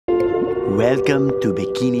Welcome to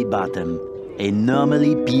Bikini Bottom, a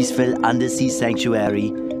normally peaceful undersea sanctuary.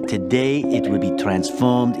 Today it will be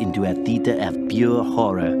transformed into a theater of pure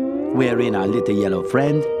horror, wherein our little yellow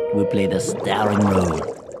friend will play the starring role.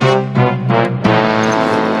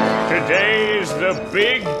 Today is the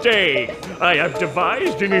big day. I have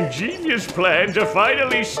devised an ingenious plan to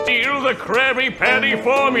finally steal the Krabby Patty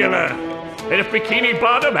formula. And if Bikini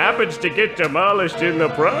Bottom happens to get demolished in the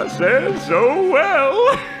process, oh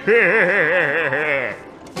well.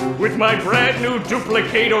 With my brand new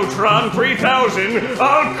Duplicatotron 3000,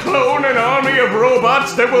 I'll clone an army of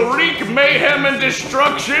robots that will wreak mayhem and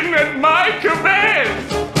destruction at my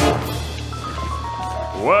command.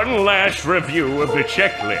 One last review of the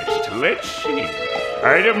checklist. Let's see.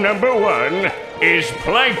 Item number 1. Is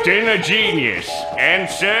Plankton a genius?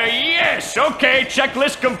 Answer yes. Okay,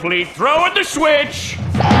 checklist complete. Throw in the switch.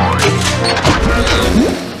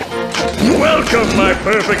 Welcome, my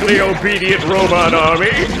perfectly obedient robot army.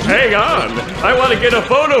 Hang on. I want to get a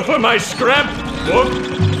photo for my scrapbook.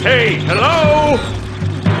 Hey, hello?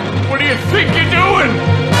 What do you think you're doing?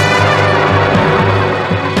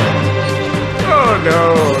 Oh,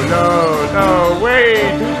 no,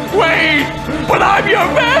 wait. But I'm your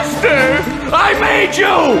master! I made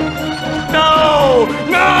you! No!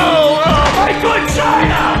 Oh, my good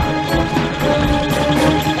China!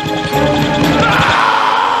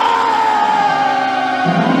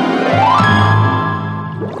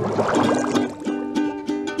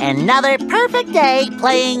 Another perfect day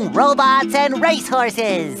playing robots and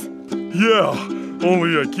racehorses. Yeah,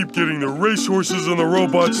 only I keep getting the racehorses and the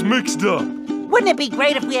robots mixed up. Wouldn't it be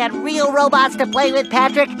great if we had real robots to play with,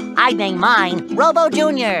 Patrick? I'd name mine Robo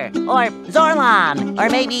Jr. or Zorlon or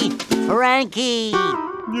maybe Frankie.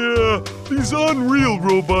 Yeah, these unreal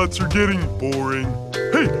robots are getting boring.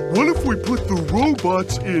 Hey, what if we put the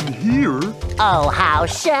robots in here? Oh, how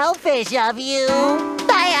shellfish of you!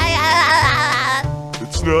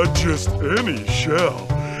 It's not just any shell.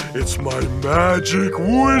 It's my magic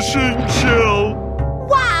wishing shell.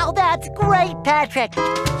 Wow, that's great, Patrick!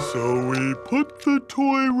 So we put the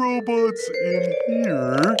toy robots in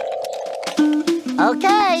here.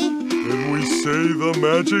 Okay. Then we say the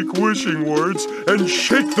magic wishing words and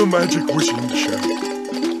shake the magic wishing shell.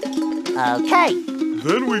 Okay.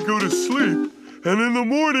 Then we go to sleep, and in the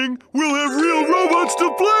morning, we'll have real robots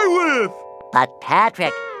to play with! But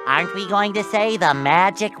Patrick, aren't we going to say the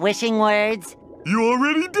magic wishing words? You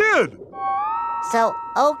already did! So,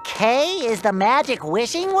 okay is the magic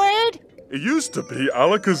wishing word? It used to be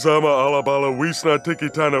Alakazama Alabala Wiesna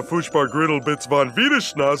Tikitana Fushbar Griddle Bits von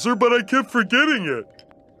Wiederschnauzer, but I kept forgetting it.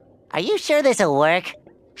 Are you sure this'll work?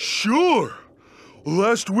 Sure!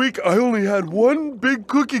 Last week I only had one big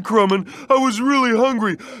cookie crumb and I was really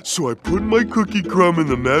hungry, so I put my cookie crumb in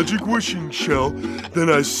the magic wishing shell, then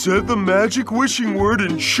I said the magic wishing word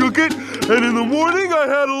and shook it, and in the morning I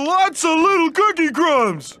had lots of little cookie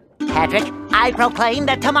crumbs! Patrick, I proclaim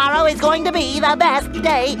that tomorrow is going to be the best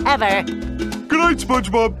day ever. Good night,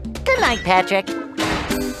 Spongebob. Good night, Patrick.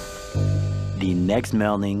 The next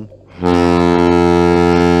morning.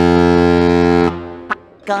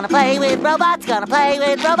 Gonna play with robots, gonna play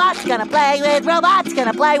with robots, gonna play with robots,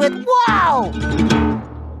 gonna play with... Wow!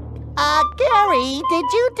 Gary, did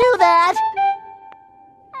you do that?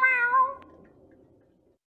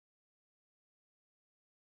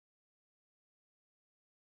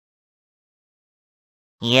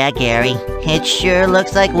 Yeah, Gary, it sure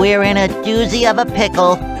looks like we're in a doozy of a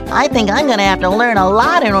pickle. I think I'm gonna have to learn a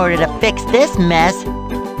lot in order to fix this mess.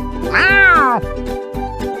 Wow!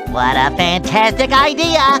 What a fantastic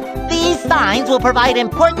idea! These signs will provide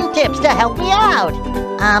important tips to help me out.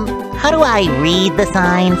 How do I read the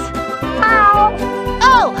signs?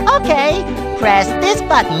 Oh, okay. Press this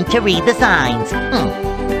button to read the signs.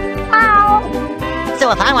 So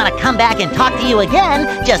if I want to come back and talk to you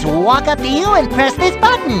again, just walk up to you and press this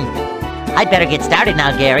button. I'd better get started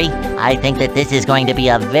now, Gary. I think that this is going to be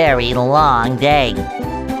a very long day.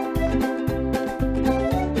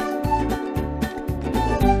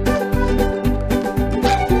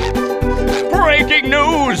 Breaking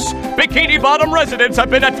news! Bikini Bottom residents have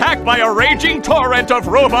been attacked by a raging torrent of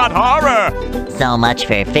robot horror! So much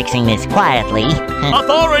for fixing this quietly.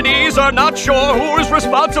 Authorities are not sure who is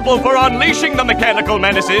responsible for unleashing the mechanical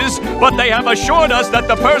menaces, but they have assured us that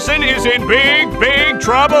the person is in big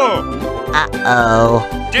trouble!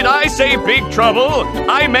 Uh-oh. Did I say big trouble?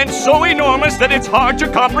 I meant so enormous that it's hard to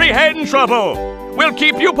comprehend trouble! We'll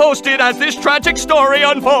keep you posted as this tragic story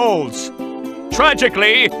unfolds.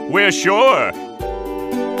 Tragically, we're sure.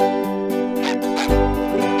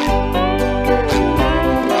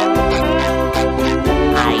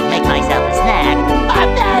 I make myself a snack,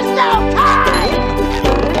 but there's no time!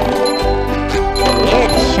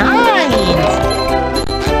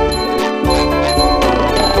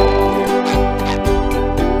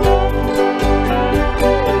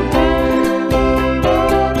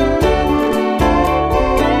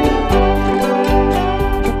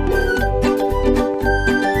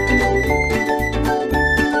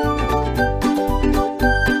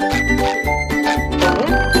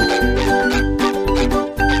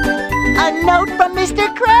 Mr.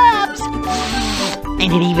 Krabs!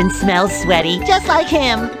 And it even smells sweaty, just like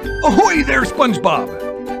him. Ahoy there,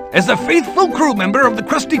 Spongebob! As a faithful crew member of the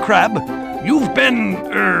Krusty Krab, you've been,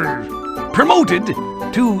 promoted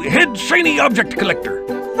to head shiny object collector.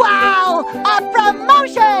 Wow! A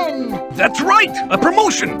promotion! That's right, a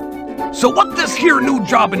promotion! So what this here new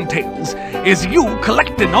job entails is you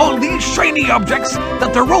collecting all these shiny objects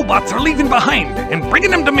that the robots are leaving behind and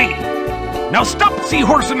bringing them to me. Now stop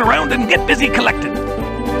seahorsing around and get busy collecting.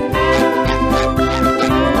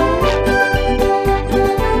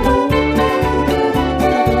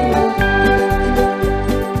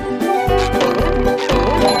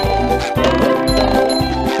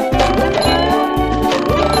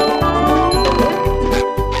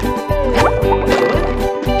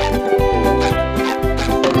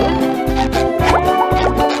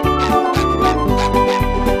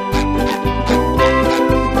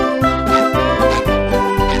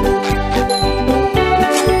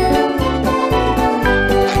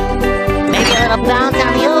 Bounce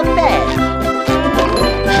on the old bed.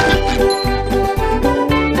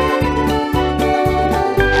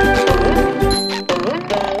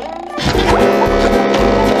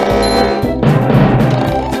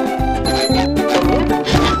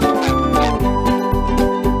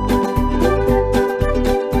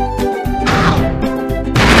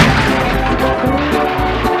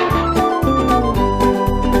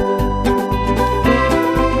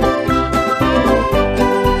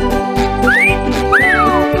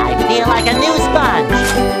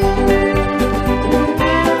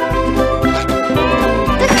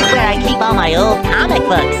 My old comic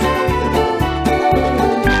books.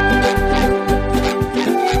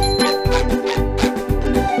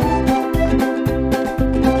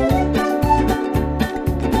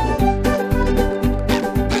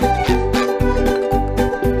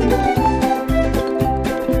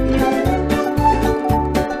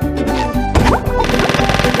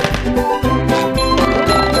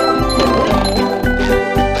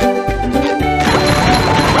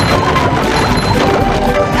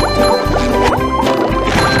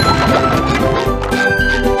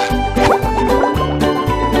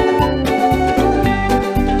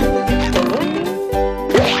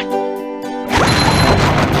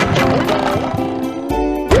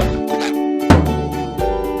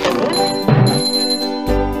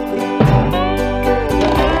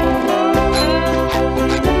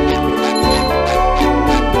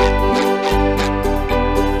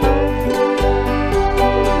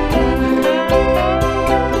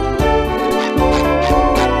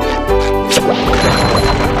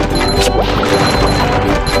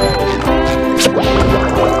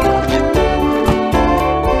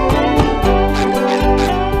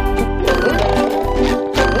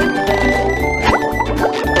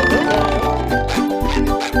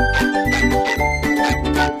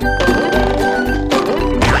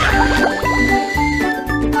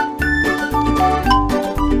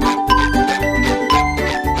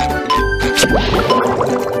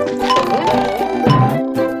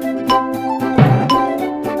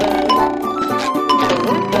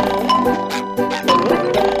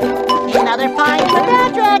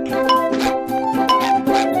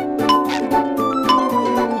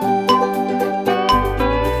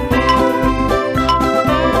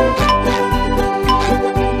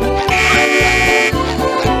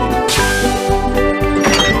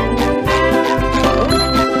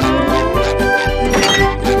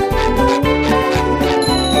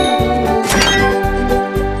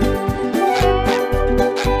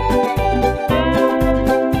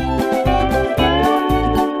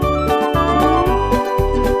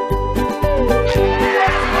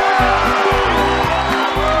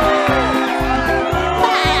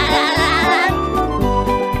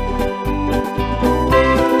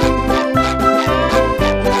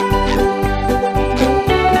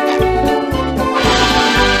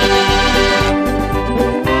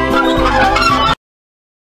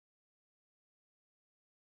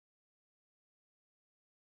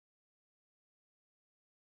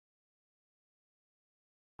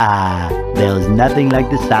 Ah, there's nothing like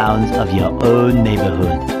the sounds of your own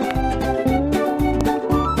neighborhood.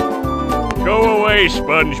 Go away,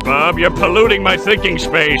 Spongebob. You're polluting my thinking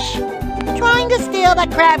space. Trying to steal the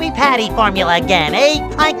Krabby Patty formula again, eh,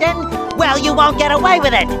 Plankton? Well, you won't get away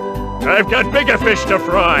with it. I've got bigger fish to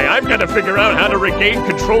fry. I've got to figure out how to regain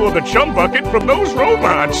control of the chum bucket from those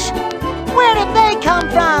robots. Where did they come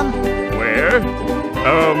from? Where?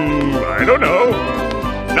 I don't know.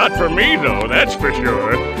 Not for me, though, that's for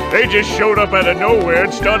sure. They just showed up out of nowhere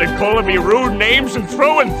and started calling me rude names and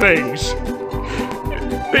throwing things.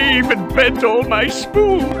 They even bent all my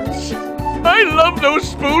spoons. I love those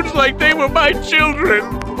spoons like they were my children.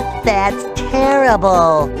 That's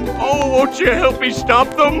terrible. Oh, won't you help me stop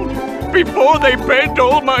them? Before they bend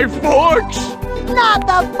all my forks? Not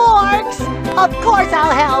the forks! Of course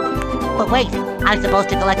I'll help. But wait, I'm supposed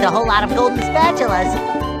to collect a whole lot of golden spatulas.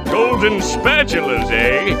 Golden spatulas,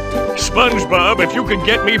 eh? SpongeBob, if you can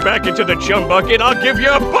get me back into the chum bucket, I'll give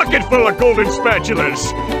you a bucket full of golden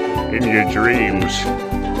spatulas. In your dreams.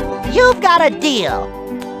 You've got a deal.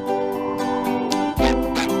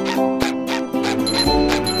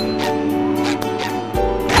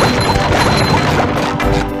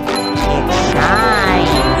 It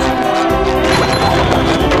shines.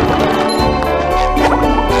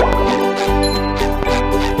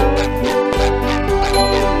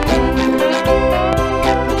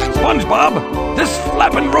 SpongeBob, this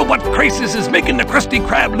flapping robot crisis is making the Krusty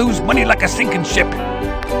Krab lose money like a sinking ship.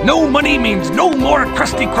 No money means no more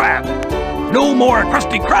Krusty Krab. No more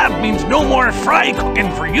Krusty Krab means no more fry cooking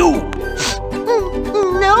for you.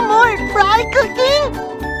 No more fry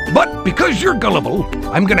cooking? But because you're gullible,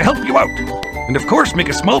 I'm gonna help you out. And of course make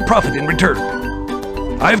a small profit in return.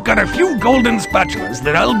 I've got a few golden spatulas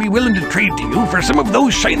that I'll be willing to trade to you for some of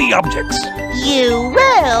those shiny objects. You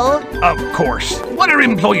will? Of course. What are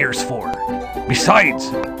employers for?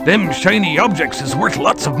 Besides, them shiny objects is worth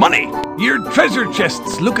lots of money. Your treasure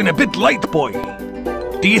chest's looking a bit light, boy.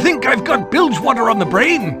 Do you think I've got bilge water on the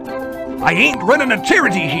brain? I ain't running a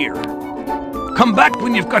charity here. Come back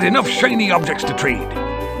when you've got enough shiny objects to trade.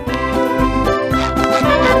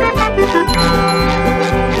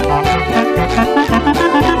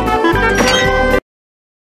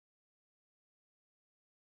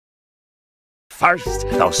 First,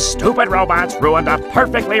 those stupid robots ruined a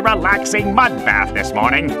perfectly relaxing mud bath this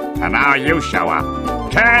morning, and now you show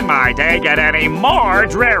up. Can my day get any more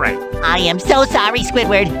dreary? I am so sorry,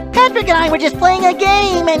 Squidward. Patrick and I were just playing a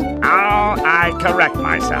game and... Oh, I correct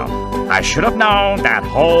myself. I should have known that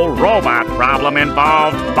whole robot problem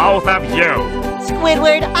involved both of you.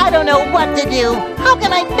 Squidward, I don't know what to do. How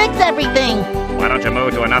can I fix everything? Why don't you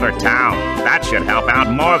move to another town? That should help out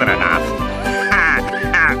more than enough.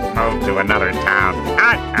 Move to another town.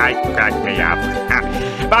 Crack me up.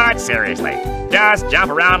 But seriously, just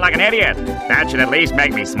jump around like an idiot. That should at least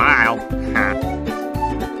make me smile.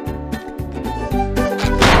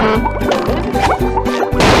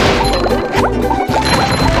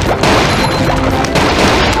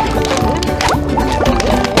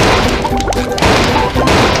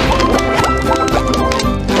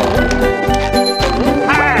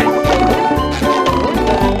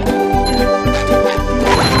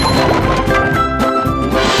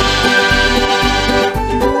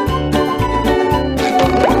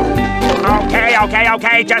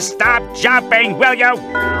 Okay, just stop jumping, will you?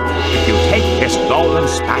 If you take this golden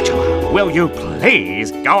spatula, will you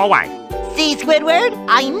please go away? See, Squidward?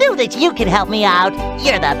 I knew that you could help me out.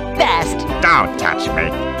 You're the best. Don't touch me.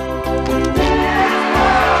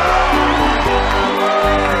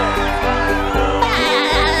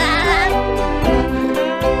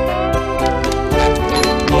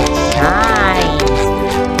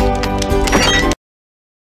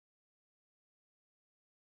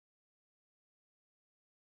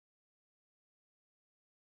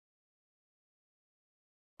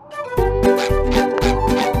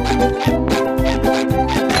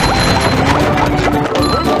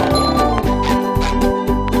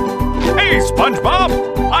 Hey,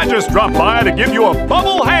 SpongeBob! I just dropped by to give you a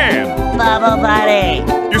bubble hand. Bubble buddy.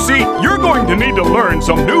 You see, you're going to need to learn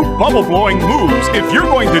some new bubble-blowing moves if you're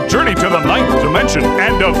going to journey to the 9th dimension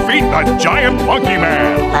and defeat the giant monkey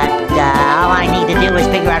man. But all I need to do is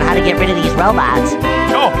figure out how to get rid of these robots.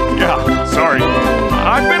 Oh, yeah, sorry.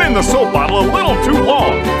 I've been in the soap bottle a little too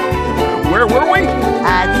long. Where were we?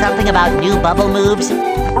 Something about new bubble moves.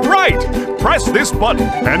 Right! Press this button,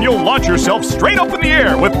 and you'll launch yourself straight up in the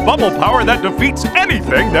air with bubble power that defeats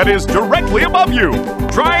anything that is directly above you.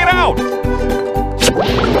 Try it out!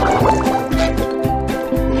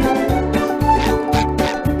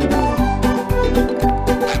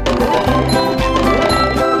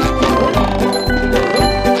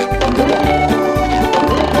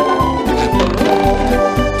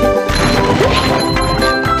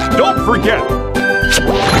 Don't forget,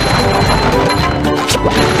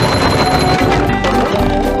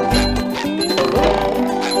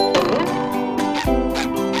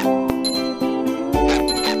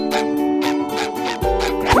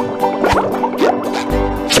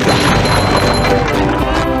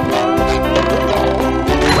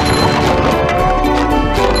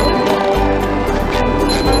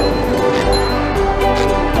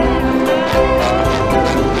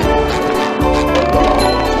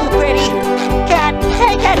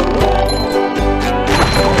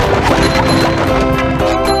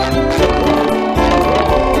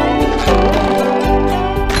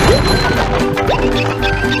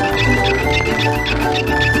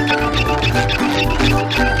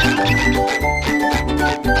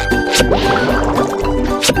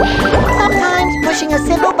 pressing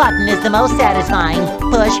a single button is the most satisfying.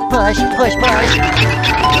 Push, push, push, push.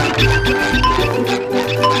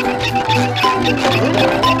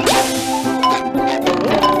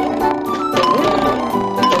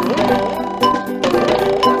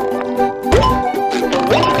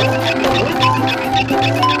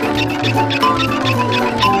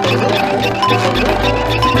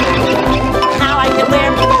 Now I can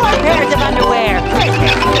wear 4 pairs of underwear.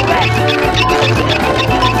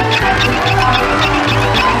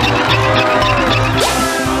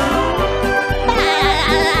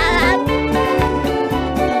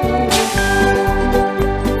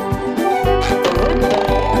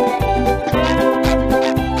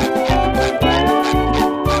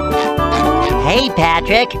 Hey,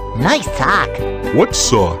 Patrick. Nice sock. What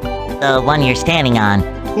sock? The one you're standing on.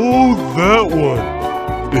 Oh, that one.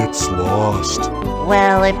 It's lost.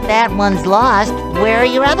 Well, if that one's lost, where are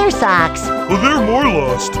your other socks? Well, they're more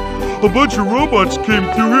lost. A bunch of robots came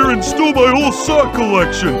through here and stole my whole sock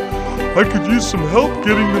collection. I could use some help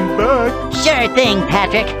getting them back. Sure thing,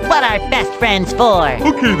 Patrick. What are best friends for?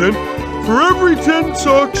 Okay, then. For every 10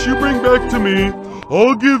 socks you bring back to me,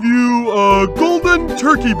 I'll give you a golden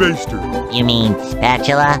turkey baster. You mean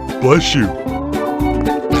spatula? Bless you.